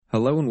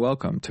Hello and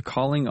welcome to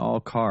Calling All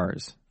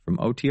Cars from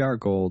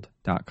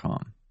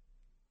OTRGold.com.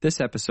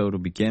 This episode will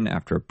begin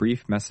after a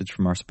brief message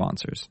from our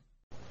sponsors.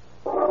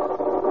 Calling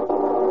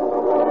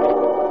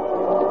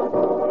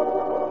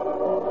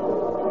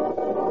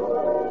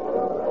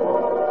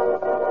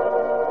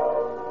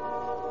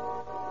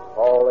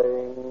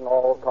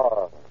All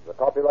Cars, the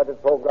copyrighted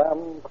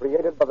program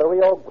created by the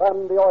Rio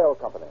Grande Oil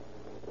Company.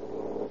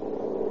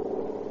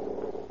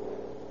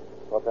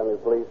 Los Angeles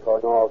Police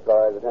calling all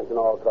cars. Attention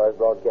all cars.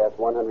 Broadcast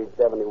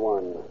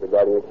 171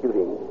 regarding a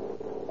shooting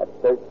at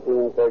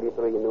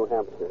 1333 in New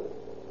Hampshire.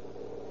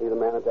 See the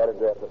man at that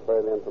address for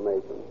further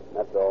information.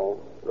 That's all.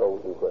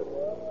 Rose and Quirk.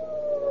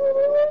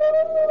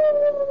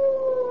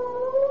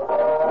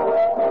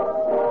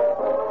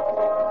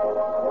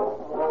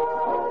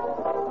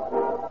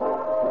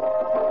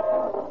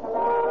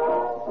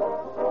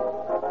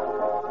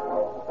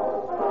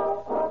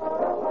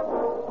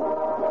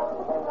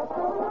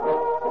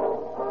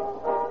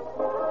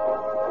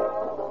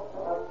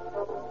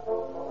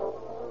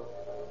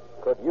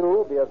 Could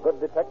you be a good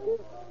detective?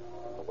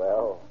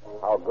 Well,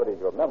 how good is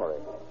your memory?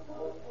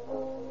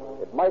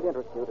 It might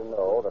interest you to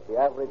know that the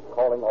average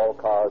Calling All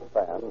Cars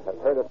fan has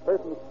heard a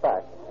certain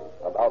fact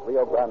about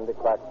Rio Grande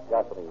cracked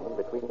gasoline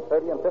between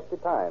 30 and 50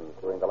 times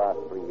during the last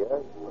 3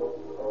 years.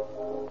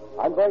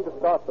 I'm going to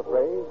start the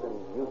phrase, and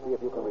you see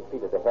if you can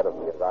repeat it ahead of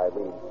me as I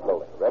read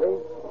slowly. Ready?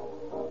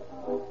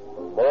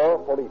 More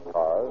police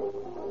cars,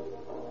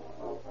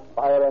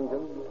 fire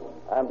engines,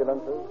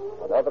 ambulances,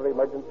 and other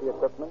emergency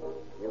equipment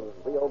use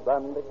Rio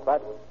Grande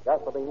cracked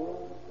gasoline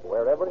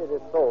wherever it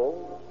is sold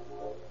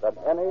than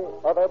any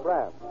other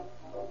brand.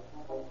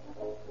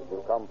 Did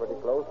you come pretty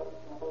close?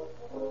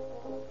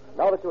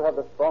 Now that you have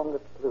the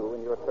strongest clue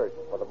in your search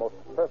for the most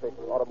perfect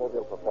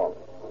automobile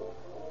performance,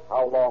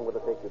 how long will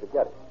it take you to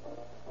get it?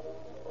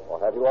 Or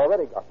have you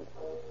already gotten it?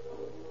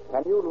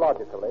 Can you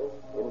logically,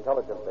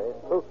 intelligently,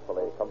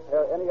 truthfully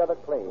compare any other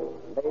claim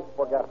made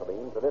for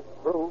gasoline to this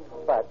proved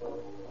fact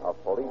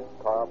of police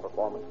car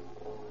performance?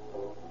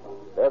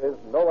 There is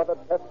no other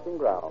testing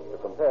ground to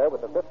compare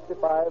with the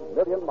 55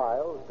 million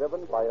miles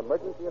driven by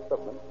emergency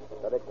equipment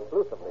that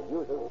exclusively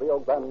uses Rio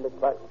Grande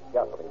cracked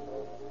gasoline.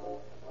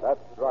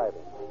 That's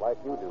driving like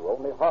you do,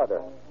 only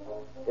harder.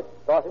 It's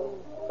starting,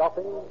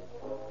 stopping,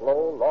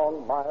 slow,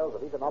 long miles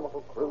of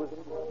economical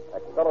cruising,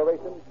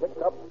 acceleration,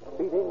 pickup,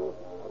 speeding,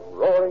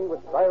 roaring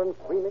with siren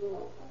screaming.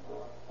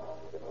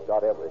 It's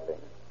got everything.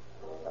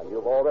 And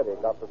you've already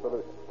got the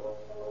solution.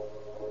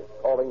 It's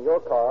calling your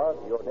car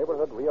to your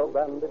neighborhood Rio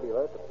Grande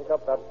dealer to pick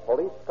up that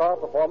police car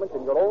performance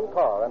in your own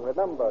car. And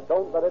remember,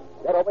 don't let it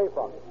get away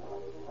from you.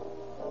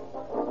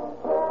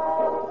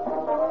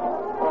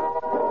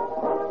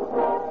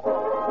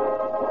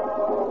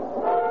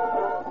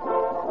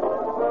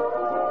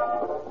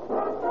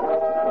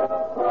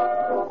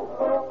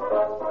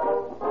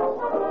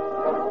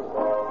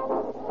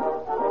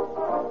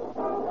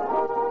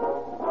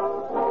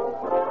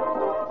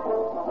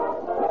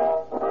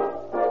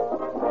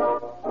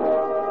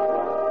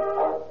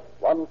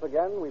 Once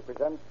again, we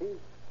present Chief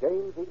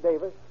James E.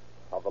 Davis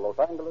of the Los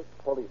Angeles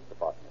Police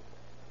Department.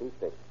 Chief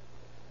Davis.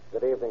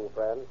 Good evening,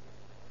 friends.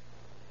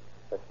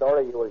 The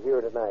story you will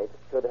hear tonight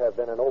should have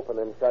been an open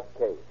and shut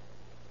case.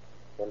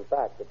 In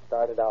fact, it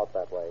started out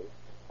that way,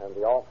 and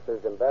the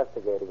officers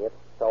investigating it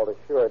felt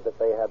assured that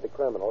they had the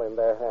criminal in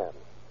their hands.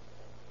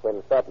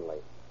 When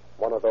suddenly,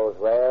 one of those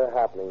rare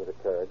happenings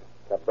occurred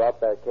that brought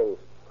their case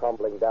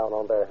crumbling down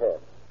on their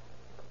heads,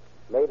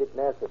 made it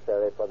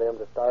necessary for them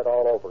to start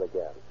all over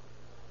again.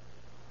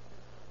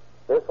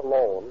 This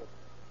alone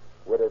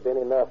would have been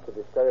enough to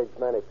discourage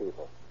many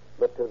people,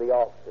 but to the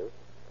officers,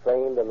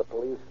 trained in the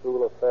police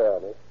school of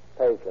thoroughness,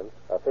 patience,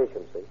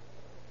 efficiency,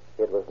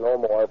 it was no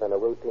more than a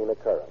routine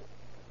occurrence.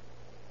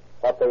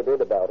 What they did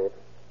about it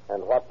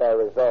and what their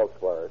results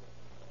were,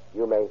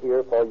 you may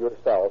hear for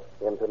yourself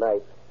in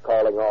tonight's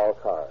Calling All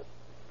Cars.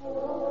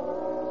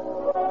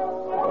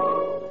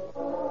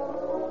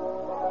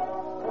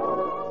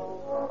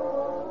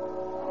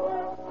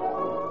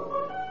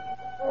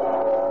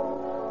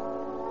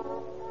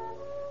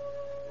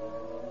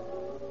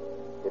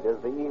 It is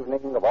the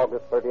evening of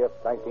August 30th,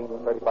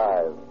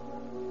 1935.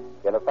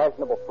 In a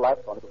fashionable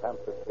flat on New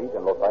Hampshire Street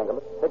in Los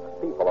Angeles, 6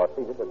 people are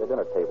seated at the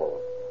dinner table.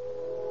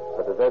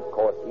 The dessert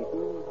course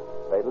eaten,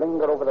 they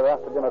linger over their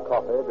after-dinner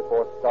coffee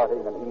before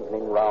starting an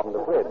evening round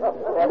of bridge.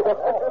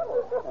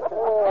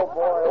 Oh,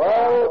 boy.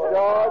 Well,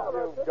 George,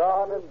 you've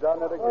gone and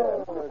done it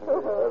again.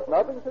 There's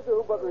nothing to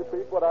do but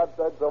repeat what I've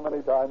said so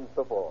many times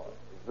before.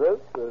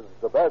 This is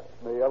the best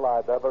meal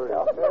I've ever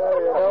eaten.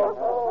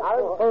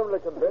 I'm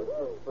firmly convinced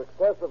the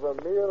success of a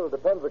meal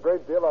depends a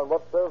great deal on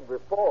what's served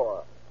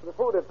before. The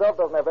food itself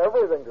doesn't have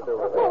everything to do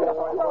with it.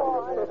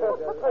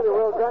 Well, you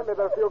will grant me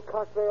that a few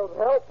cocktails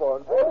help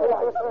one.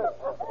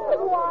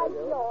 Why,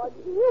 George,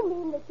 do you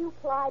mean that you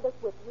plied us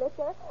with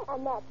liquor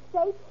and that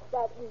steak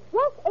that we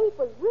just ate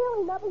was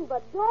really nothing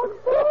but dog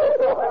food?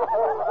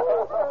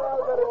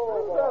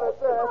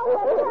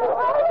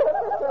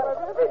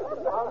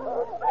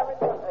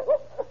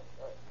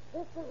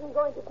 This isn't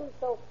going to be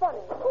so funny.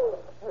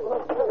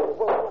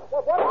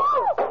 What?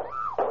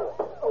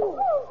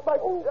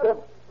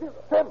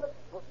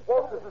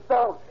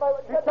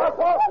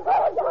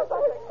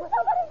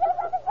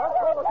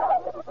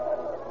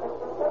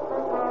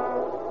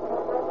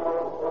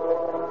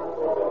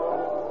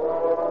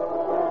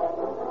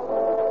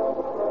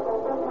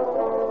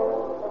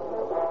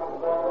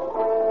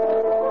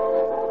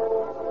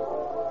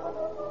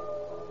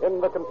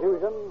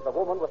 confusion, the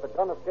woman with the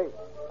gun escaped,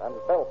 and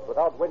Phelps,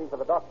 without waiting for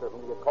the doctor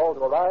whom he had called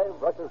to arrive,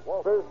 rushes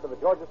Walters to the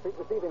Georgia Street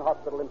Receiving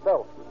Hospital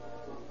himself.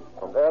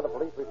 From there, the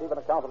police receive an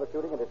account of the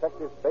shooting, and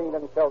Detectives Bain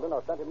and Sheldon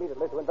are sent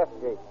immediately to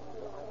investigate.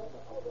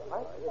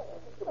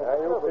 Now,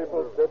 you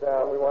people sit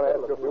down. We want to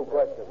ask you a few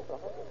questions.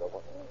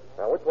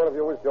 Now, which one of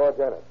you is George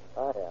Ennis?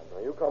 I am.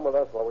 Now, you come with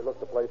us while we look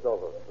the place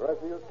over. The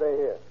rest of you stay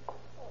here.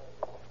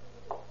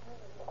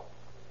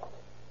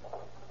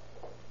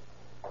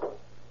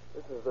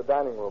 This is the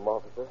dining room,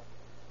 officer.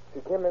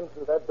 She came in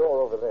through that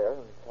door over there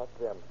and talked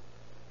to him.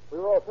 We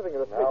were all sitting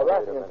at a table.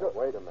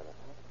 Wait a minute.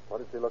 What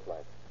did she look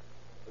like?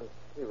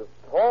 She was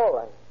tall,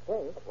 I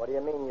think. What do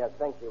you mean you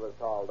think she was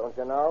tall? Don't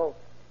you know?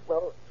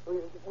 Well, we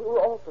were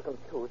all so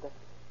confused.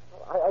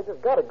 I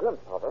just got a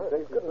glimpse of her.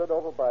 You couldn't sit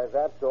over by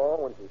that door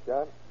when she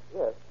shot?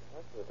 Yes,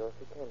 that's the door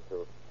she came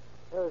through.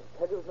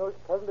 Had you no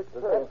pleasant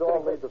experience? Does that door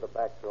lead to the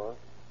back door?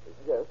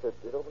 Yes,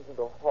 it opens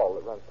into a hall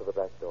that runs to the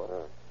back door.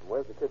 And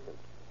where's the kitchen?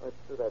 It's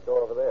through that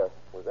door over there.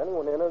 Was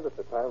anyone in it at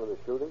the time of the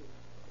shooting?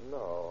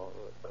 No.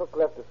 Cook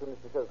left as soon as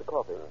she served the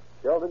coffee.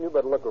 Sheldon, you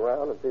better look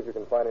around and see if you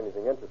can find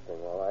anything interesting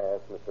while I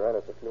ask Mr.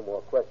 Ennis a few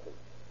more questions.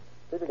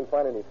 See if you can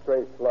find any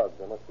stray slugs.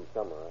 There must be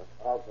some around.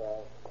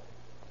 Okay.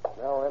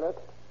 Now, Ennis,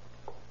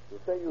 you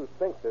say you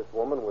think this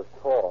woman was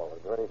tall.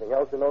 Is there anything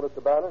else you noticed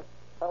about her?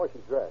 How was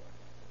she dressed?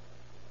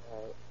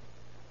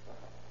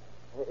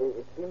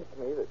 It seems to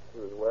me that she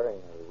was wearing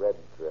a red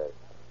dress.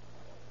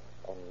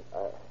 And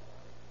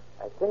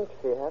I think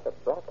she had a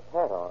black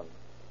hat on.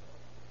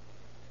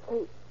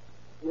 Hey,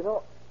 you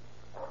know,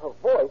 her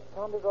voice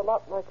sounded a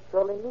lot like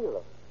Shirley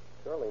Nealon.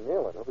 Shirley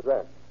Nealon? Who's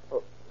that?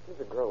 Oh, she's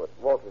a girl that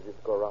Walters used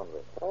to go around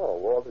with. Oh,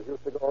 Walters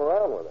used to go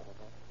around with her.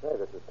 Hey,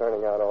 this is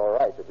turning out all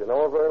right. Did you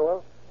know her very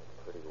well?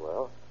 Pretty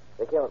well.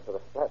 They came up to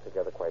the flat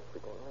together quite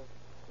frequently.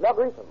 Not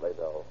recently,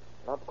 though.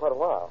 Not for quite a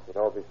while. You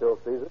know if he still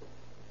sees her?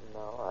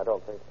 No, I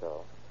don't think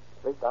so.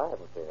 At least I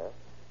haven't seen her.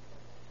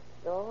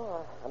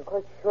 No, I'm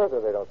quite sure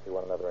that they don't see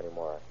one another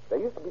anymore. They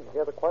used to be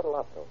together quite a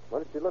lot, though. What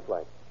did she look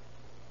like?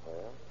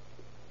 Well,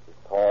 she's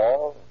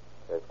tall.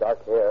 There's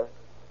dark hair.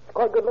 She's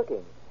quite good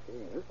looking. She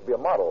used to be a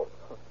model.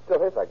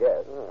 Still is, I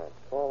guess.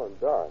 Tall and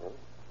dark, huh?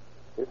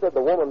 You said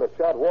the woman that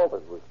shot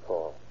Walters was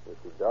tall. Was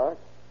she dark?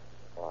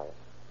 Why,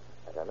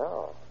 I don't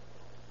know.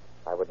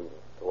 I would even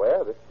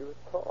swear that she was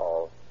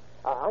tall.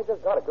 I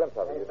just got a glimpse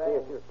of her. You see,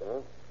 she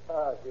was...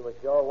 she was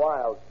sure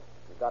wild.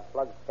 She's got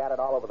slugs scattered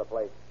all over the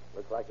place.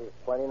 Looks like she's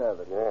plenty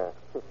nervous. Yeah.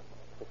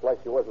 Looks like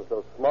she wasn't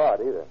so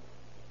smart either.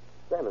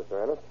 Say,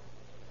 Mr. Ennis,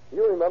 do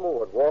you remember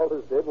what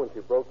Walters did when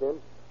she broke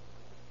in?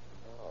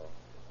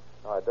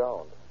 No, I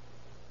don't.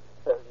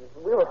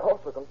 We were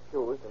also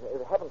confused,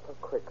 and it happened so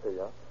quickly,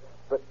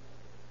 But,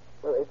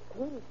 well, it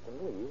seems to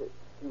me that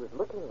she was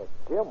looking at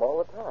Jim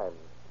all the time.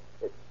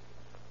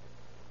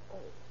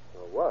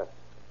 Well,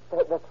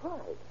 what? That's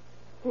right.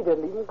 She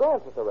didn't even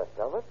glance at the rest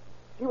of us.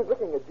 She was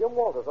looking at Jim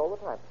Walters all the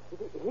time. You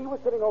see, he was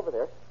sitting over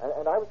there,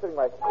 and I was sitting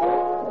right...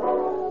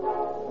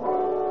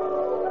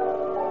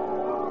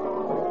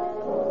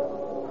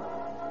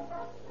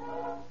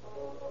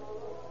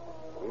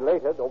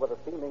 Elated over the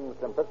seeming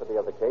simplicity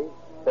of the case,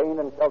 Bain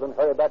and Sheldon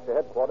hurry back to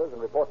headquarters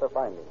and report their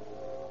findings.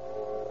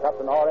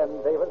 Captain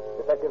R.N. Davis,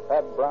 Detective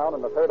Thad Brown,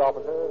 and the third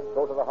officer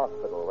go to the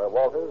hospital where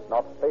Walters,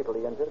 not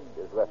fatally injured,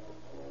 is resting.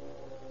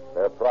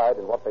 Their pride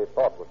in what they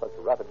thought was such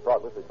rapid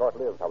progress is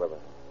short-lived, however.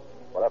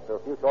 For after a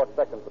few short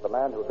seconds with the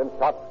man who had been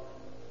shot...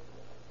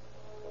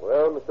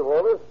 Well, Mr.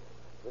 Walters,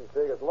 it didn't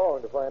take us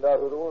long to find out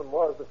who the woman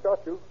was that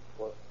shot you.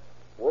 What?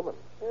 Woman?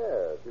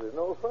 Yeah, she was an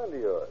old friend of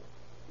yours.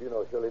 You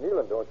know Shirley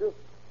Nealon, don't you?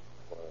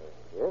 Why,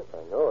 yes,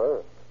 I know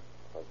her.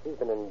 Well, she's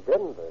been in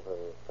Denver for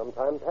some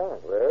time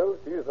past. Well,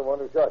 she's the one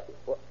who shot you.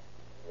 What?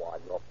 Why,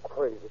 you're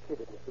crazy. She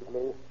didn't shoot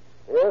me.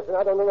 Yes, and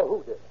I don't know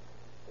who did.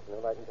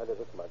 Well, I can tell you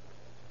this much.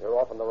 You're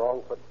off on the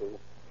wrong foot, see.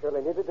 Shirley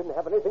Nealon didn't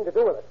have anything to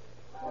do with it.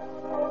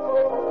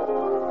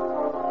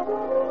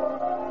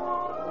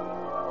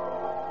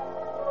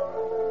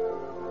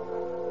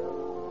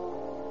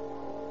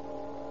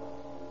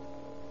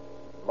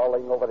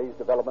 Mulling over these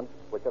developments,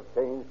 which have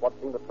changed what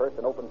seemed at first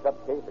an open-shut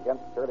case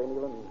against Shirley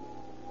Nealon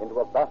into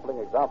a baffling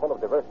example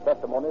of diverse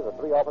testimony, the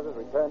three officers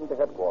returned to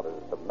headquarters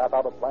to map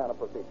out a plan of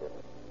procedure.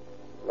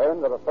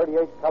 Learn that a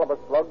 .38 caliber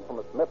slug from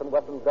a Smith &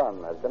 Wesson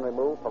gun has been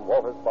removed from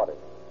Walter's body.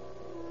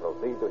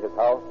 Proceed to his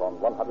house on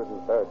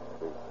 103rd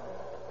Street.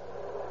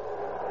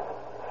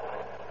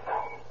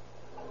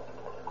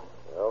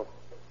 Well,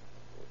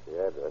 that's the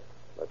address.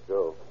 Let's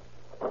go.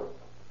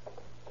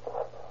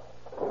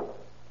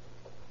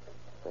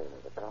 Say,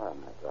 there's a car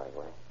in that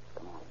driveway.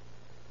 Come on.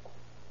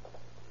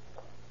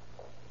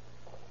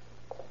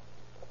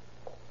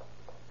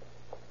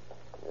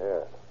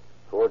 Yeah,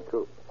 Ford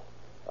Coupe.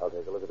 I'll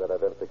take a look at that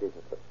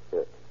identification slip.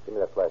 Here, give me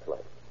that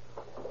flashlight.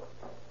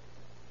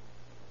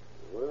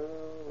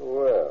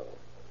 Well,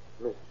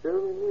 Miss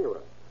Shirley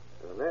Nealon,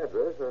 and an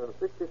address on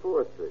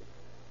 64th Street.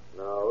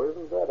 Now,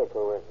 isn't that a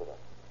coincidence?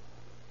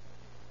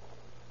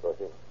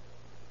 Dorothy,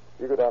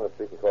 you go down the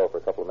street and call for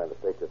a couple of men to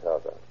stake this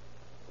house out.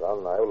 Brown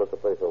and I will look the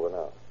place over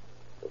now.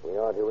 If we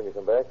aren't here when you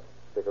come back,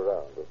 Stick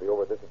around. We'll be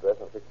over at this address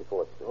on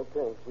 64th Street.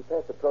 Okay. We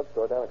passed the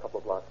drugstore down a couple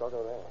of blocks. I'll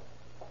go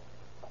there.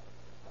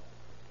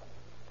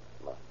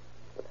 Come on.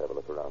 Let's have a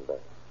look around back.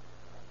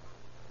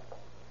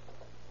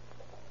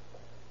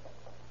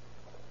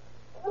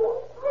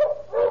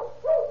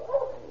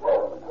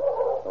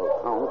 Those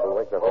hounds will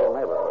wake the whole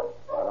neighborhood.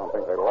 I don't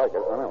think they like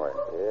us anyway.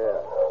 Yeah.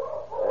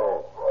 Hey,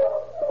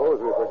 suppose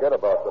we forget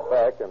about the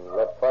back and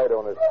let Fido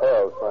and his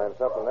pals find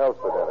something else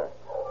for dinner.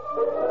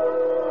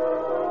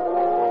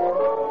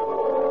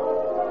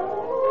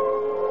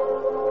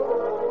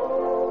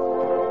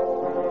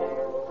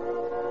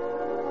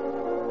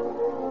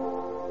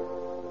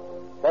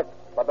 Checked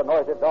by the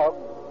noisy dogs,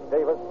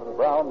 Davis and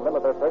Brown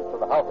limit their search to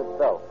the house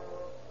itself.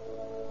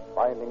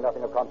 Finding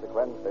nothing of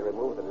consequence, they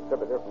remove the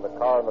distributor from the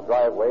car in the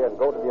driveway and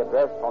go to the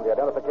address on the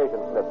identification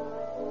slip.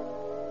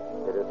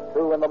 It is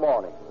 2 a.m.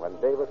 when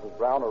Davis and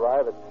Brown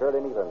arrive at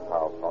Shirley Nealon's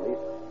house on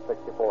East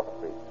 64th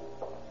Street.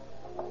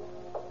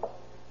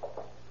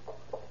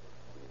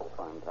 It's a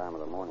fine time of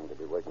the morning to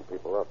be waking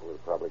people up. We'll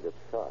probably get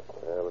shot.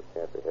 Well, it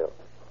can't be helped.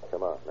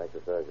 Come on,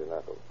 exercise your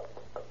knuckles.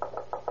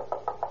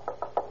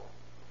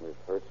 This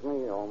hurts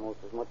me almost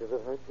as much as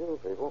it hurts you,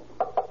 people.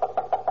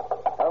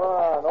 Come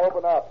on,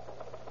 open up.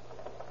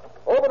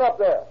 Open up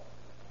there.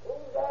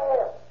 Who's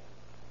there?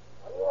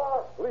 What do you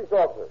want? Police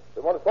officer.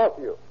 They want to talk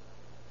to you.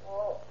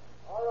 Oh,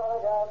 all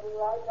right, I'll be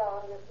right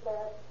down just a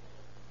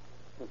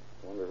minute.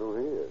 Wonder who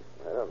he is.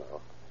 I don't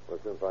know. We'll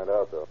soon find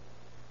out, though.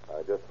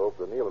 I just hope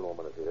the Nealon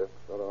woman is here.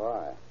 So do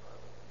I.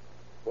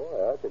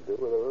 Boy, I could do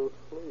with a little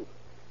sleep.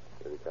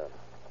 Here he comes.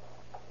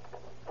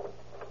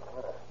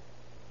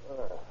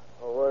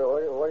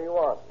 What do you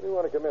want? We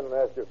want to come in and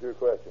ask you a few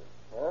questions.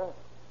 Huh?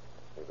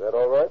 Is that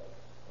all right?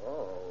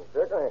 Oh,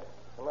 certainly.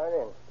 Come right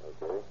in.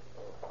 Okay.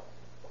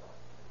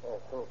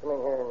 Come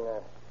in here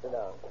and sit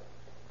down.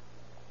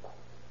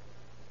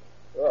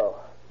 So,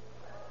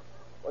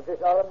 what's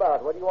this all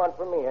about? What do you want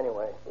from me,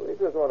 anyway? We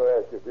just want to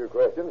ask you a few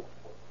questions.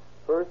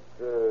 First,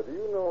 do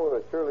you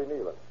know Shirley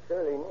Nealon?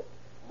 Shirley?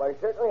 Why,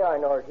 certainly I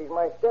know her. She's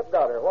my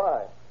stepdaughter.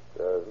 Why?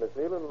 Does Miss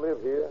Nealon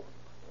live here?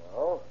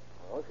 No.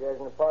 No, she has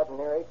an apartment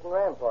near 8th and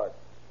Rampart.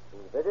 She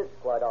visits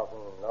quite often,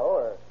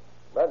 no. Her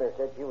brother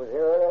said she was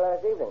here early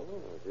last evening.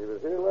 She was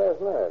here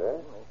last night,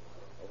 eh?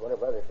 That's what her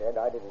brother said.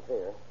 I didn't see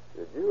her.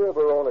 Did you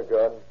ever own a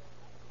gun?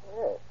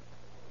 Yes.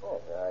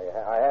 Yes,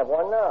 I have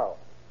one now.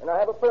 And I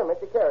have a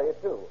permit to carry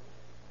it, too.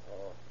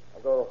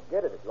 I'll go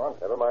get it if you want.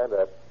 Never mind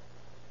that.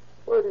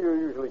 Where do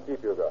you usually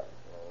keep your gun?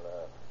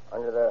 Well,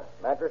 under the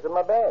mattress of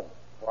my bed.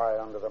 Why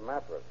under the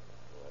mattress?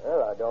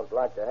 Well, I don't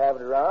like to have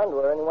it around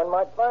where anyone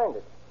might find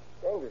it.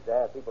 Dangerous to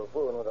have people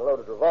fooling with a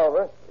loaded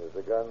revolver. Is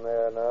the gun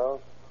there now?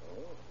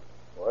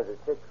 Was at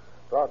 6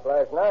 o'clock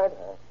last night.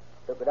 I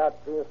took it out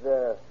to see if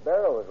the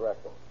barrel was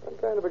rusting. What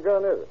kind of a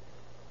gun is it?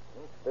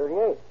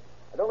 38.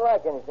 I don't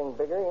like anything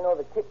bigger. You know,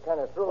 the kick kind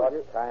of throws What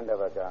you. kind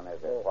of a gun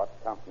is it? What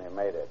company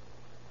made it?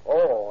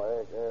 Oh,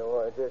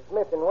 it's a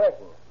Smith &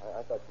 Wesson.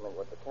 I thought you meant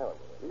what the caliber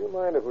was. Do you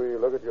mind if we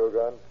look at your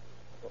gun?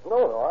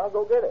 No, I'll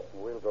go get it.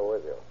 We'll go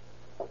with you.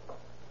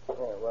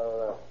 Yeah,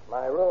 well,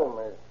 my room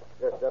is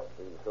just up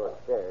these short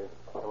stairs.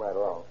 Come right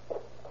along.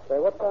 Say,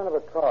 what kind of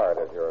a car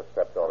does your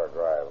stepdaughter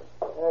drive?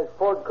 It's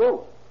Ford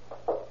Coupe.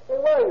 Hey,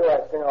 why are you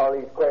asking all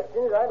these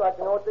questions? I'd like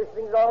to know what this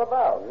thing's all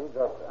about. You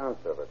just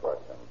answer the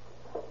question.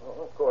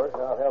 Well, of course,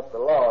 I'll help the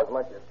law as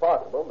much as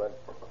possible, but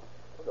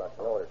I'd like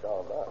to know what it's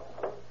all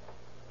about.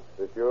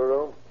 Is this your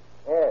room?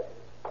 Yes.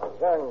 The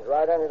gun's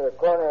right under the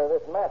corner of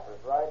this mattress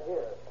right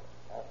here.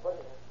 I put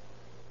it.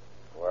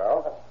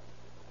 Well,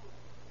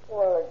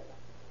 Well,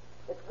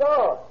 it's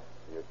gone.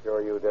 you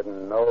sure you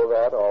didn't know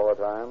that all the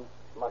time?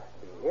 Must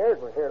be here.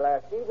 It was here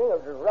last evening.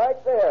 It was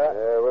right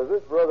there. Was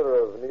this brother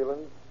of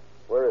Nealon's?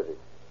 Where is he?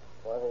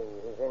 Well,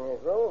 he's in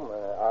his room.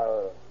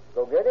 I'll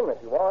go get him if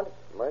you want.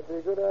 Might be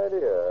a good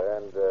idea.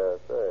 And,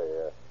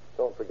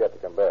 don't forget to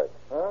come back.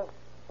 Huh?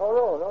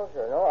 Oh, no,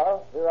 sir. No,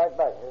 I'll be right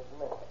back in just a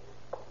minute.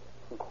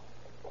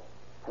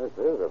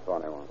 This is a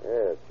funny one.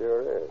 Yeah, it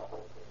sure is.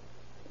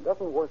 It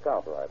doesn't work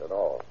out right at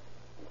all.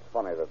 It's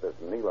funny that this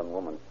Nealon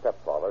woman's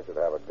stepfather should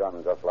have a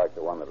gun just like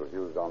the one that was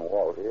used on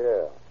Walt.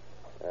 Yeah.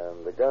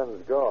 And the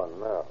gun's gone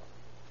now.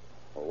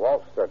 Well,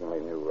 Walt certainly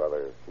knew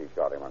whether she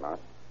shot him or not.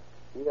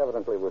 He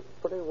evidently was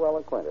pretty well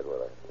acquainted with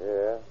her.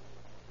 Yeah.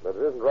 But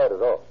it isn't right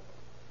at all.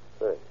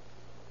 Say,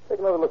 take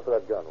another look for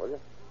that gun, will you?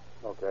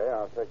 Okay,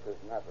 I'll take this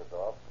mattress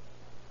off.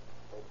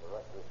 Take the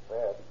rest of this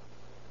bed.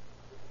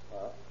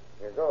 Well,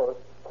 here goes.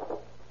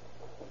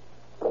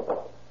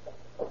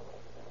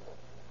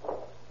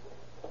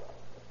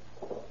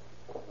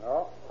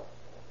 No,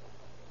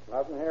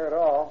 nothing here at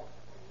all.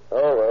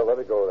 Oh, well, let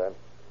it go then.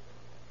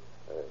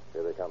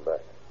 Here they come back.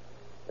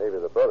 Maybe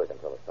the brother can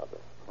tell us something.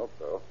 Hope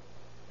so.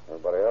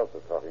 Everybody else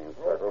is talking in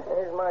circles.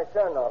 Here's my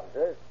son,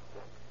 officer.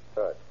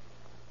 Good.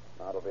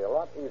 Now, it'll be a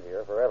lot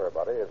easier for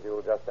everybody if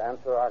you'll just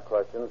answer our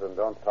questions and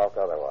don't talk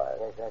otherwise.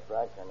 Yes, that's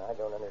right, son. I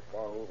don't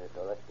understand either,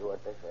 so let's do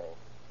what they say.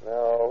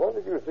 Now, when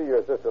did you see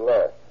your sister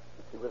last?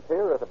 She was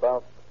here at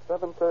about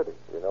 7:30.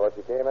 You know what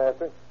she came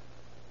after?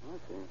 Well,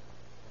 she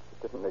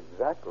didn't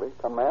exactly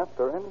come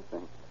after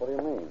anything. What do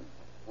you mean?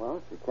 Well,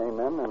 she came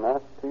in and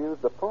asked to use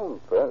the phone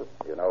first.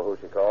 You know who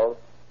she called?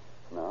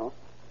 No.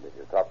 Did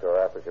you talk to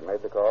her after she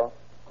made the call?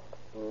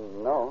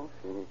 No,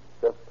 she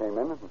just came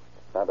in and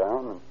sat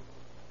down and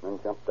then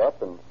jumped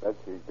up and said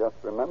she just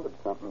remembered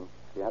something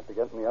she had to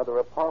get in the other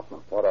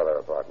apartment. What other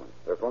apartment?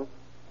 This one?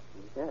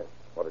 Yes.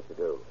 What did she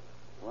do?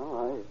 Well,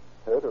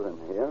 I heard her in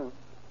here,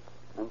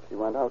 and she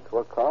went out to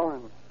her car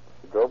and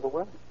she drove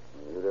away.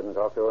 You didn't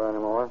talk to her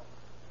anymore?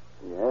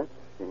 Yes,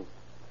 she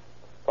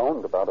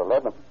phoned about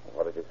 11.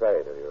 What did she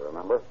say? Do you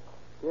remember?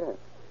 Yes.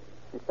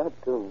 She said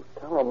to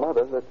tell her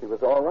mother that she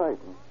was all right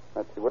and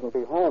that she wouldn't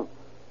be home,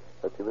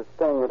 that she was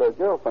staying at her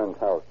girlfriend's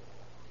house.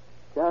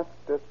 She asked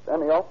if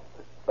any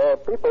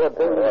people had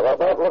been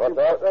about looking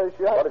for her.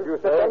 She asked What did you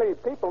if say? any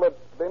people had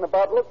been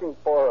about looking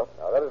for her.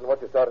 Now, that isn't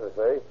what you started to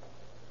say.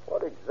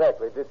 What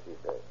exactly did she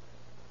say?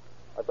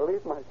 I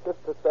believe my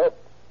sister said,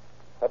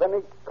 have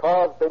any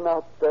cars been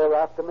out there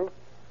after me?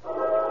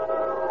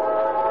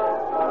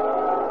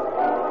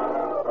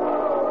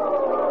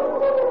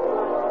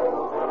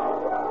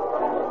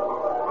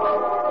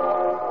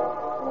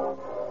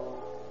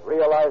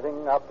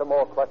 Realizing after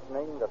more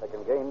questioning that they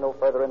can gain no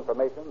further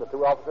information, the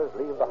two officers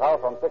leave the house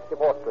on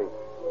 64th Street.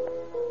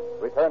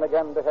 Return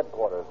again to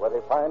headquarters, where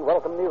they find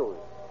welcome news.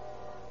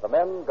 The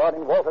men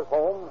guarding Walter's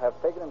home have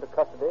taken into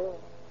custody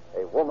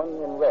a woman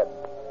in red.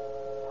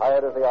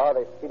 Tired as they are,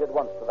 they speed at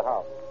once to the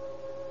house.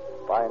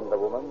 Find the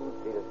woman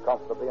seated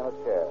comfortably in a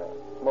chair,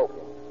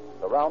 smoking,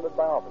 surrounded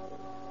by officers.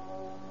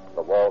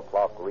 The wall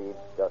clock reads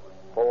just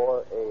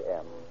 4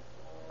 a.m.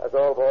 That's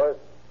all, boys.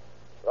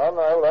 Ron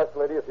and I will ask the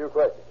lady a few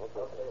questions.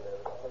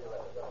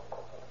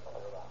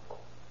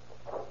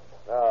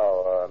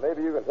 Now,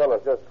 maybe you can tell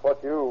us just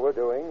what you were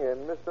doing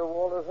in Mr.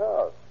 Walter's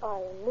house. I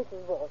am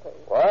Mrs. Walters.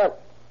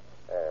 What?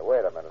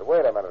 Wait a minute,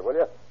 will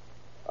you?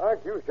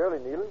 Aren't you Shirley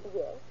Nealon?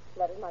 Yes,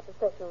 that is my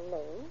professional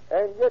name.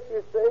 And yet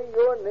you say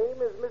your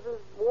name is Mrs.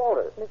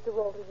 Walters. Mr.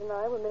 Walters and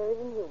I were married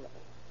in Newman.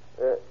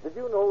 Did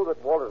you know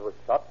that Walters was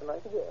shot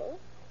tonight? Yes.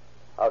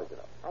 How did you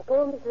know? I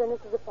called Mr.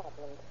 Ennis's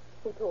apartment.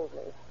 He told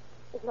me.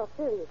 It's not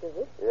serious, is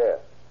it? Yes,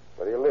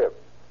 but he'll live.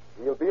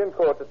 He'll be in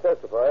court to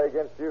testify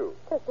against you.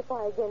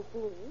 Testify against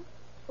me?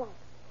 Why,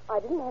 I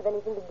didn't have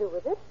anything to do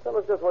with it. Tell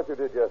us just what you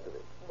did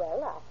yesterday.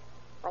 Well,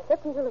 I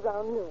slept until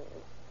around noon.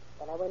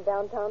 Then I went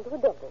downtown to a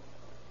dentist.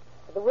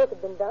 After the work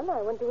had been done,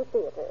 I went to a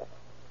theater.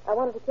 I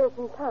wanted to kill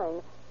some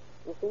time.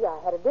 You see, I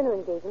had a dinner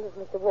engagement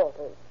with Mr.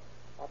 Walters.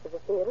 After the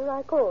theater,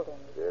 I called him.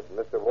 Did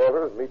Mr.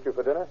 Walters meet you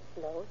for dinner?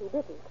 No, he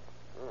didn't.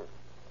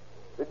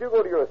 Did you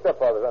go to your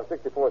stepfather's on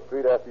 64th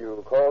Street after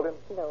you called him?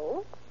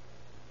 No.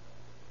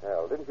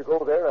 Well, didn't you go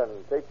there and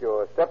take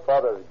your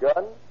stepfather's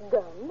gun?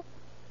 Gun?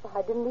 Well,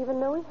 I didn't even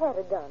know he had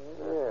a gun.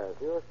 Yes,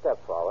 your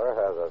stepfather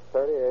has a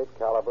 38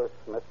 caliber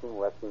Smith &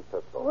 Wesson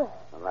pistol. Well.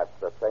 And that's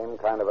the same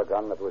kind of a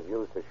gun that was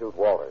used to shoot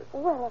Walters.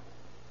 Well,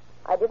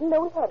 I didn't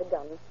know he had a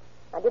gun.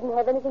 I didn't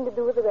have anything to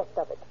do with the rest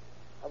of it.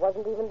 I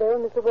wasn't even there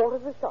when Mr.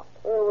 Walters was shot.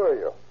 Where were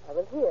you? I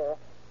was here.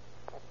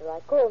 After I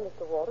called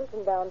Mr. Walters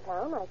from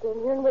downtown, I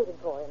came here and waited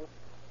for him.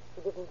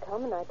 He didn't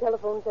come, and I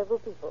telephoned several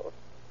people.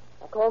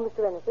 I called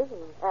Mr. Ennis's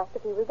and asked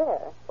if he was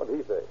there. What did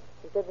he say?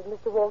 He said that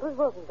Mr. Walters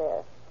wasn't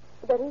there,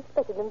 but that he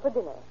expected him for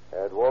dinner.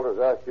 Had Walters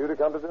asked you to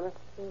come to dinner?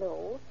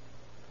 No.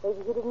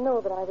 Maybe he didn't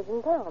know that I was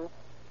in town.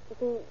 You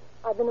see,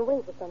 I've been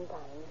away for some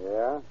time.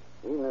 Yeah?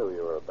 He knew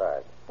you were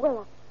back.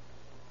 Well,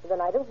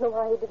 then I don't know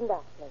why he didn't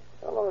ask me.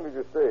 How long did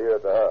you stay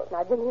here at the house? And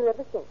I've been here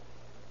ever since.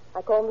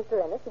 I called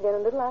Mr. Ennis again a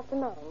little after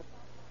 9.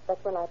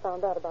 That's when I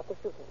found out about the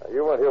shooting. Now,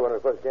 you weren't here when we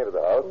first came to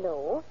the house.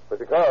 No. But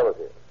the car was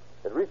here.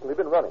 It had recently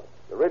been running.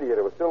 The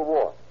radiator was still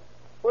warm.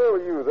 Where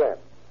were you then?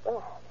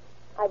 Well,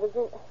 I was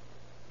in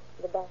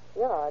the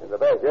backyard. In the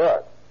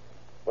backyard.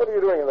 What were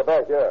you doing in the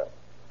backyard?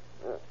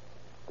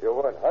 You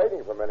weren't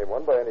hiding from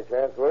anyone by any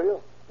chance, were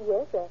you?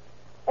 Yes,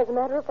 as a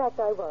matter of fact,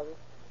 I was.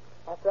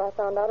 After I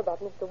found out about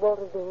Mr.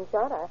 Walters being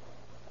shot, I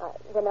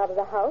went out of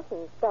the house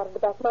and started to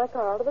back my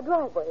car out of the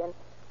driveway. And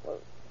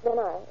then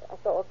I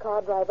saw a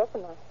car drive up,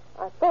 and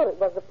I thought it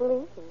was the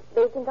police, and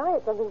they think I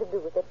had something to do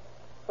with it.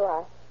 So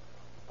I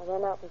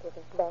ran out into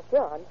the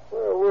backyard.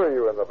 Where were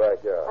you in the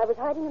backyard? I was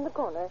hiding in the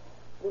corner,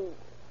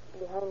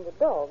 behind the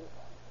dogs.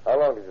 How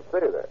long did you stay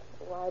there?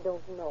 Oh, I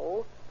don't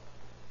know.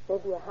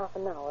 Maybe a half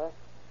an hour.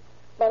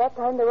 By that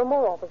time, there were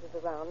more officers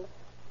around.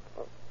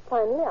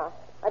 Finally,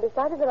 I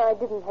decided that I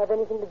didn't have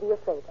anything to be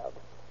afraid of.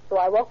 So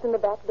I walked in the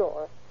back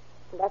door,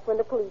 and that's when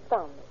the police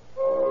found me.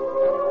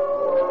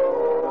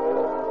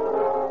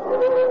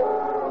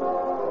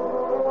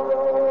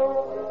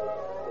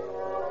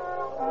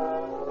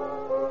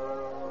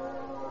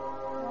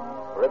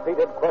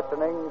 Repeated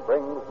questioning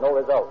brings no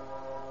result.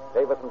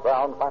 Davis and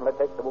Brown finally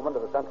take the woman to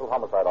the Central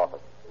Homicide Office.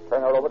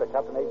 Turn her over to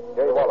Captain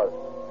H.J. Wallace,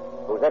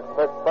 whose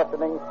expert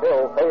questioning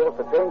still fails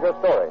to change her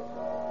story.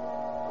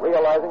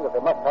 Realizing that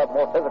they must have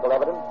more physical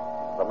evidence,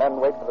 the men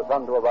wait for the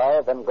sun to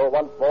arrive, then go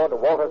once more to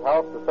Walter's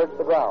house to search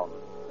the grounds.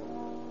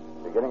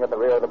 Beginning at the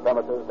rear of the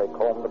premises, they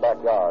comb the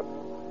backyard.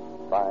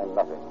 Find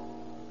nothing.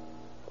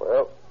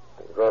 Well,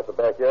 we can cross the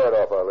backyard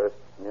off our list.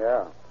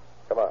 Yeah.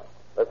 Come on.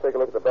 Let's take a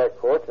look at the back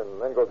porch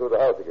and then go through the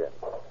house again.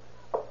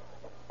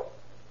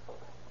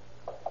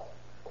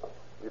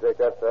 take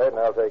that side, and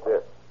I'll take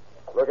this.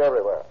 Look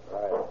everywhere.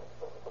 Right.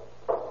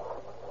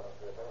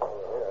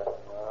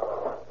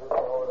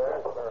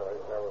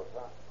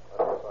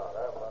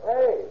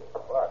 Hey,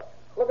 what?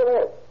 Look at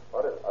this.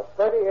 What is it? A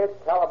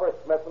 38 caliber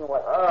Smith &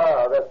 Wesson.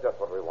 Ah, that's just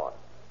what we want.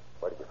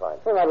 What did you find?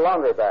 In that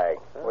laundry bag,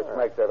 which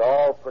makes it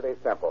all pretty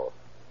simple.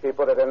 She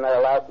put it in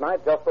there last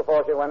night just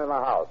before she went in the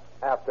house,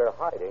 after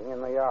hiding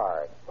in the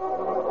yard.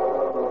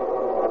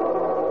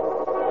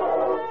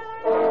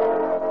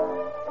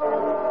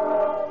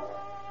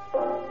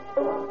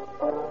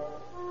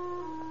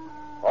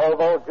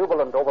 Although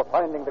jubilant over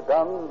finding the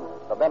gun,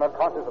 the men are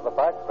conscious of the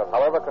fact that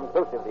however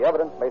conclusive the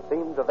evidence may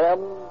seem to them,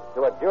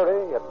 to a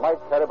jury it might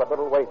carry but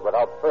little weight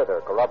without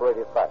further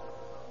corroborative facts.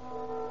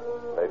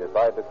 They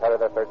decide to carry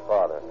their search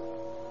farther.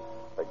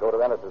 They go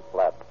to Ennis's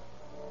flat,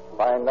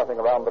 find nothing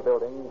around the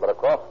building, but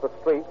across the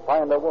street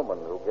find a woman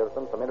who gives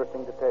them some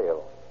interesting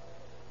detail.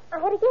 I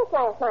had a guest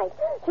last night.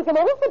 She came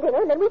over for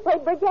dinner, and then we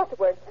played bridge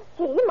afterwards.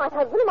 She, my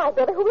husband, and my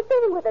brother, who was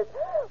staying with us.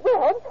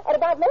 Well, at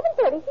about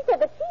 11:30, she said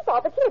that she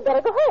thought that she had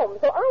better go home,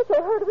 so I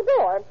showed her to the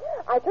door.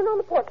 I turned on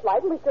the porch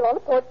light, and we stood on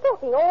the porch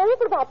talking all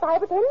for about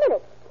 5 or 10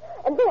 minutes.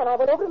 And then I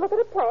went over to look at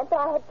a plant that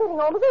I had sitting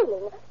on the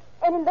railing.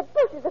 And in the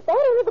bushes at that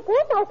end of the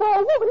porch, I saw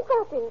a woman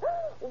crossing.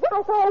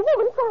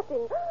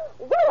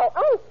 Well,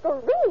 I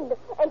screamed,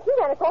 and she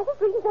ran across the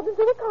street and jumped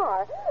into a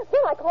car.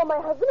 Then I called my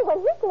husband, and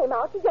when he came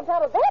out, she jumped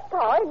out of that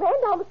car and ran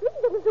down the street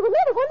and jumped into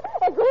another one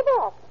and drove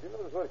off. Do you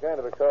notice what kind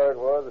of a car it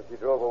was that she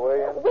drove away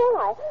in?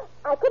 Well,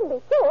 I couldn't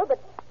be sure, but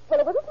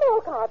it was a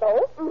small car,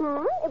 though.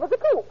 Mm-hmm. It was a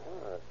coupe.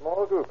 A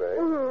small coupe, eh?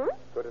 Mm-hmm.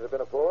 Could it have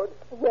been a Ford?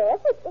 Yes,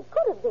 it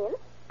could have been.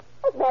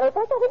 As a matter of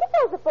fact, I think it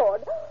was a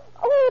Ford.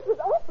 Oh, it was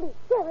awfully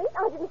scary.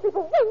 I didn't sleep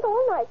a wink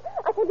all night.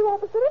 I tell you,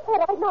 officer,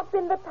 had I not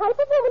been the type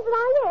of woman that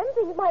I am,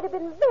 things might have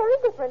been very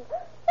different.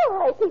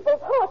 Why, people's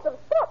hearts have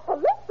stopped for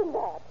less than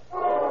that.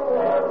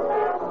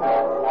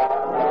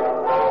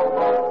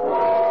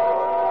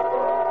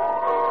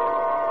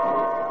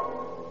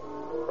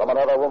 From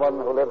another woman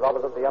who lives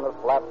opposite the Ennis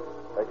flat,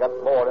 they get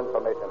more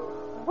information.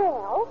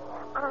 Well,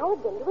 I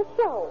had been to a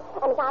show,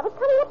 and as I was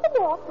coming up the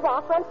walk to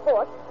our front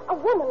porch, a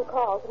woman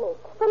called me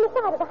from the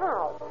side of the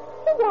house.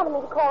 She wanted me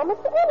to call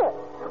Mr. Ennis.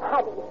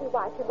 I didn't see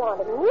why she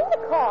wanted me to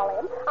call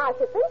him. I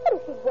should think that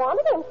if she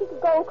wanted him, she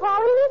could go and call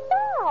him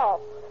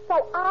herself. So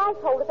I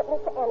told her that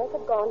Mr. Ennis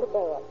had gone to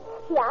bed.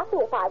 She asked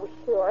me if I was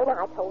sure, and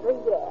I told her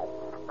yes.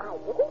 I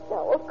didn't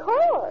know, of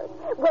course.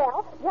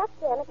 Well, just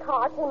then a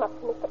car came up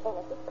to Mr.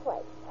 Ennis's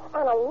place,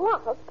 and a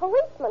lot of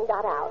policemen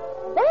got out.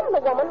 Then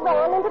the woman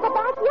ran into the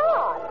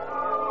backyard.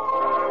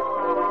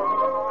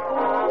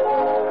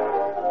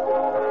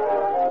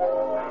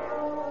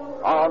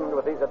 Armed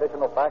with these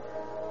additional facts,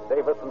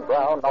 Davis and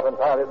Brown, not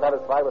entirely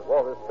satisfied with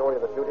Walter's story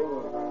of the shooting,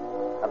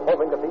 and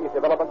hoping that these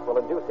developments will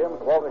induce him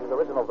to alter his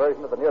original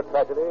version of the near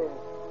tragedy,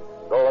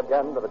 go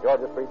again to the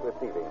Georgia Street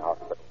Receiving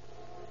Hospital.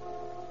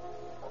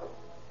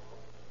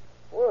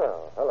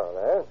 Well, hello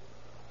there.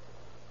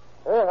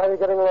 How are you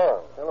getting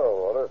along? Hello,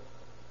 Walter.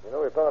 You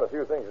know, we found a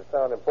few things that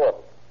sound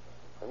important.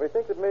 And we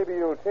think that maybe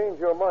you'll change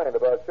your mind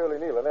about Shirley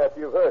Nealon after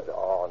you've heard them.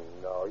 Oh,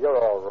 no, you're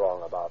all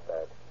wrong about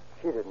that.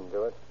 She didn't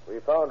do it. We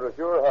found her at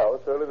your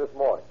house early this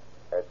morning.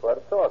 Had quite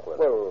a talk with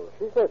her. Well,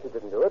 she says she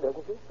didn't do it,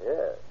 doesn't she?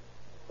 Yes.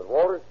 But,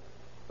 Walter,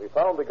 we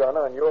found the gun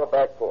on your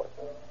back porch.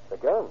 The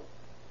gun?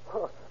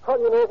 How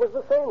do you know it was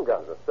the same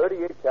gun? It was a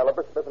 38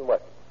 caliber Smith &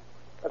 Wesson.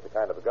 That's the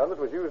kind of a gun that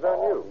was used on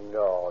you.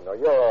 No,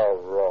 you're all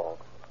wrong.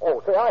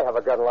 Oh, say, I have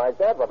a gun like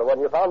that, but the one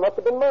you found must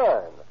have been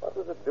mine. What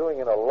was it doing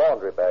in a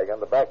laundry bag on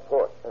the back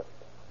porch?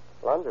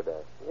 Laundry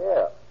bag?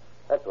 Yeah.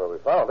 That's where we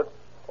found it.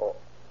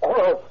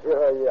 Oh,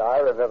 sure, yeah, I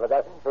remember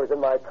that. It was in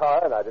my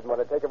car, and I didn't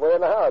want to take it away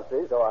in the house,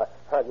 see? So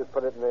I just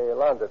put it in the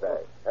laundry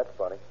bag. That's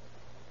funny.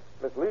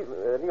 Miss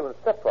Nealon's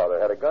stepfather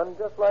had a gun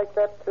just like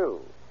that,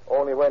 too.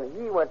 Only when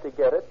he went to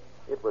get it,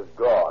 it was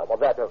gone. Well,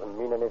 that doesn't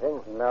mean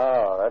anything.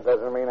 No, that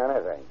doesn't mean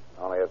anything.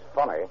 Only it's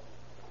funny,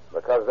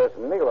 because this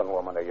Nealon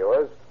woman of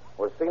yours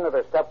was seen at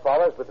her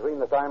stepfather's between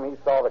the time he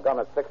saw the gun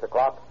at 6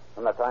 o'clock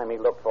and the time he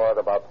looked for it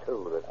about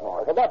 2 this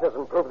morning. Well, that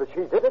doesn't prove that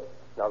she did it.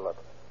 Now, look,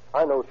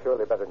 I know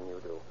Shirley better than you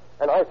do.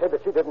 And I said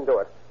that she didn't do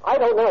it. I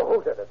don't know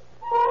who did it.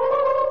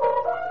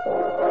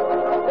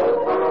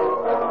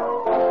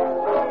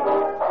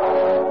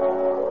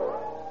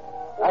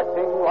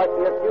 Acting like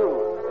the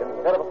accused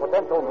instead of a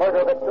potential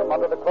murder victim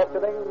under the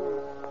questioning,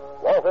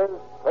 Walters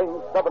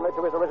clings stubbornly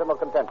to his original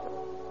contention.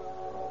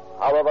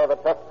 However, the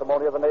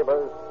testimony of the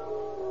neighbors,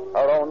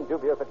 her own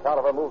dubious account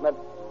of her movement,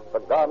 the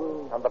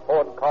gun, and the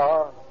Ford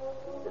car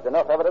is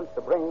enough evidence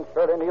to bring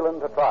Shirley Nealon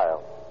to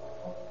trial.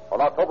 On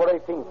October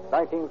 18th,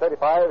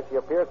 1935, she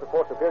appears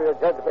before Superior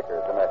Judge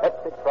Vickers in a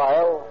hectic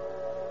trial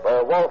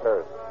where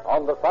Walters,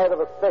 on the side of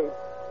the state,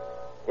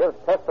 gives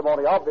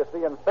testimony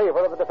obviously in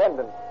favor of the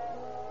defendant.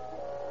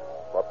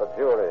 But the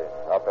jury,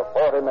 after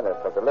 40 minutes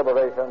of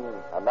deliberation,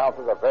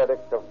 announces a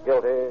verdict of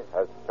guilty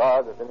as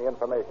charged in the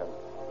information.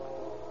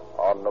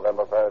 On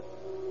November 1st,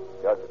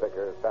 Judge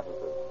Vickers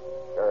sentences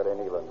Shirley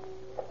Nealon.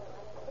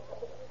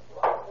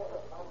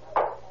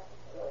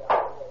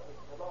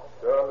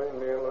 Shirley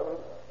Nealon,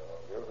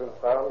 you've been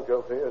found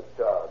guilty as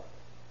charged.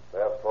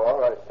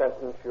 Therefore, I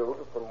sentence you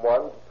to from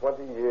 1 to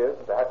 20 years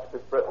at Hatchby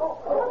Prison.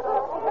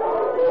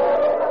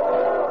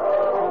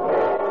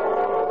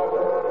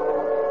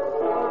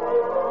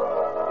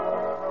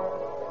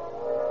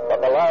 But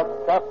the last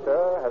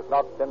chapter has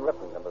not been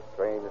written in the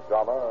strange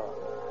drama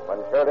when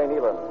Shirley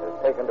Nealon is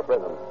taken to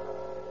prison.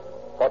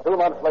 For 2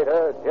 months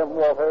later, Jim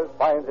Walters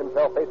finds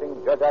himself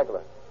facing Judge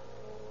Agler.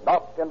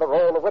 Not in the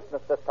role of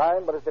witness this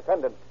time, but as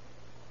defendant.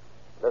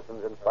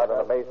 Listens in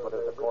silent amazement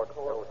as the court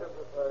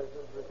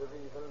sympathizes with the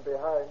reason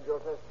behind your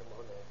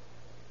testimony.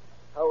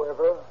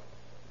 However,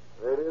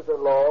 there is a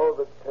law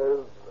that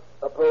says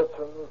a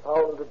person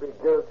found to be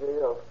guilty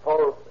of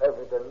false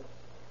evidence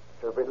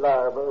shall be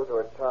liable to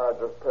a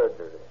charge of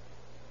perjury.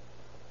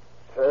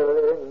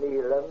 Shirley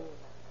Nealon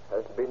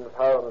has been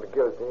found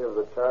guilty of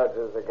the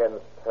charges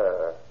against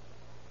her,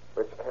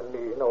 which can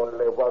mean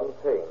only one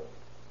thing,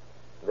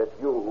 that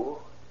you,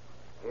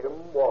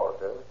 Jim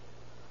Walters,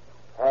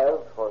 have,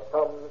 for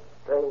some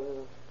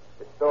strange,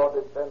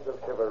 distorted sense of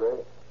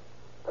chivalry,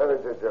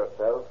 perjured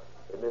yourself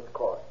in this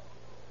court.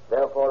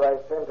 Therefore, I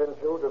sentence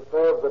you to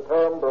serve the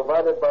term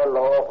provided by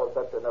law for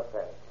such an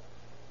offense,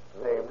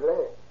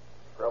 namely,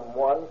 from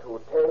 1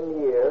 to 10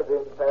 years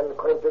in San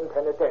Quentin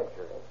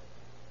Penitentiary.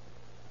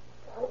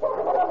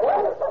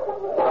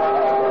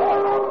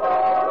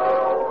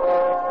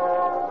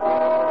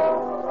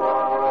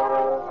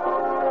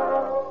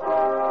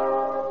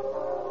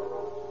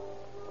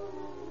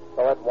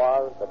 So it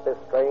was that this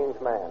strange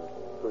man,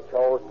 who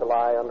chose to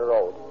lie under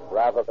oath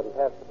rather than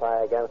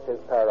testify against his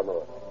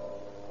paramour,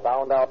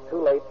 found out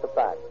too late the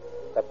fact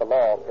that the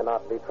law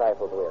cannot be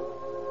trifled with.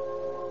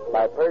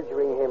 By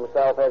perjuring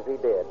himself as he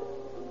did,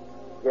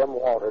 Jim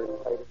Walters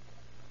played it.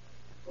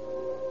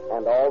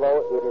 And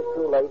although it is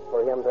too late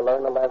for him to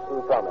learn a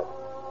lesson from it,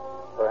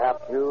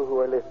 perhaps you who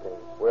are listening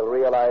will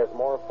realize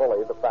more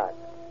fully the fact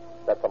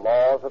that the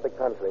laws of the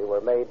country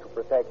were made to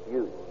protect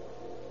you.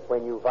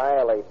 When you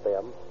violate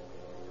them,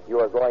 you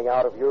are going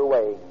out of your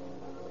way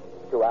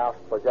to ask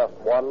for just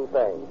one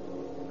thing,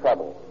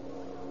 trouble.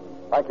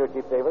 Thank you,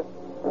 Chief Davis.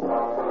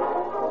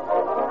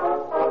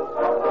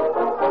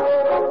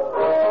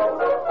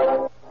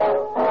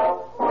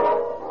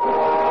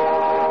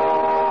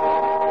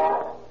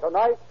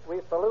 Tonight,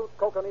 we salute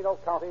Coconino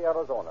County,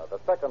 Arizona, the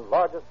second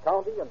largest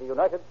county in the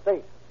United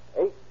States,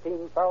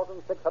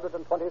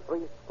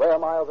 18,623 square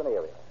miles in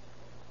area.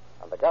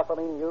 And the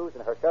gasoline used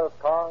in her sheriff's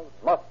cars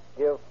must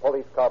give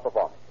police car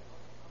performance.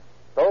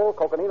 So,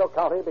 Coconino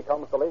County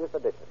becomes the latest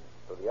addition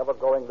to the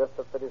ever-growing list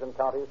of cities and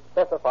counties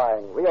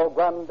specifying Rio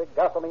Grande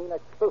gasoline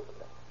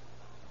exclusively.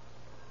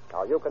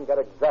 Now, you can get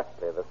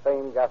exactly the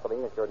same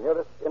gasoline at your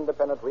nearest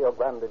independent Rio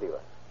Grande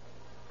dealer.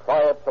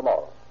 Try it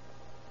tomorrow.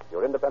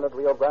 Your independent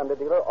Rio Grande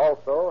dealer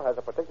also has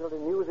a particularly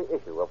newsy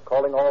issue of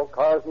Calling All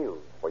Cars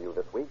News for you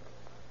this week.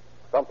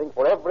 Something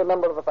for every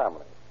member of the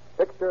family.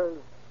 Pictures,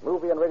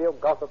 movie and radio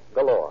gossip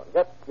galore.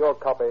 Get your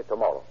copy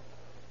tomorrow.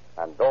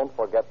 And don't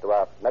forget to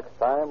ask next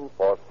time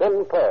for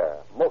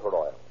Sinclair Motor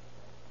Oil.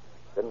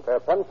 Sinclair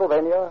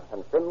Pennsylvania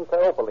and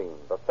Sinclair Opaline,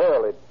 the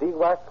thoroughly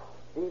de-waxed,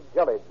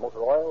 de-jellied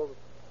motor oils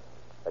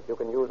that you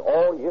can use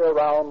all year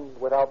round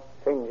without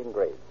changing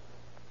grades.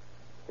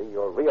 See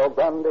your Rio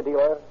Grande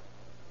dealer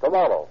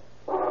tomorrow.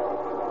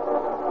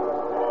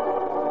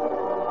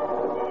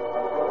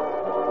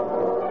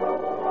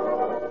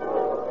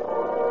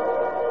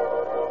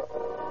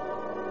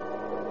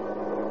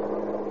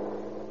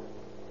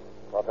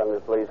 Los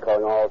Angeles Police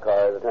calling all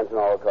cars. Attention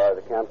all cars.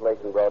 A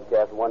cancellation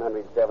broadcast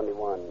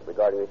 171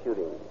 regarding the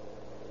shooting.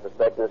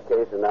 Suspect in this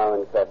case is now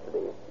in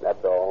custody.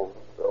 That's all.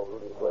 So,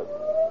 Rudy Cliff.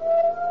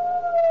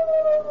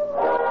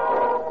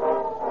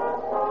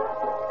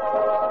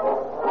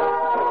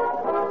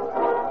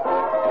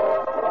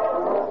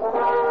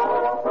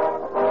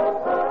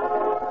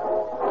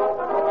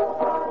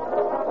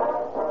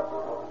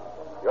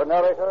 Your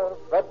narrator,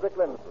 Frederick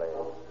Lindsley,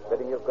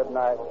 bidding you good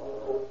night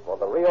for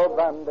the Rio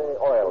Grande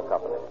Oil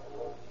Company.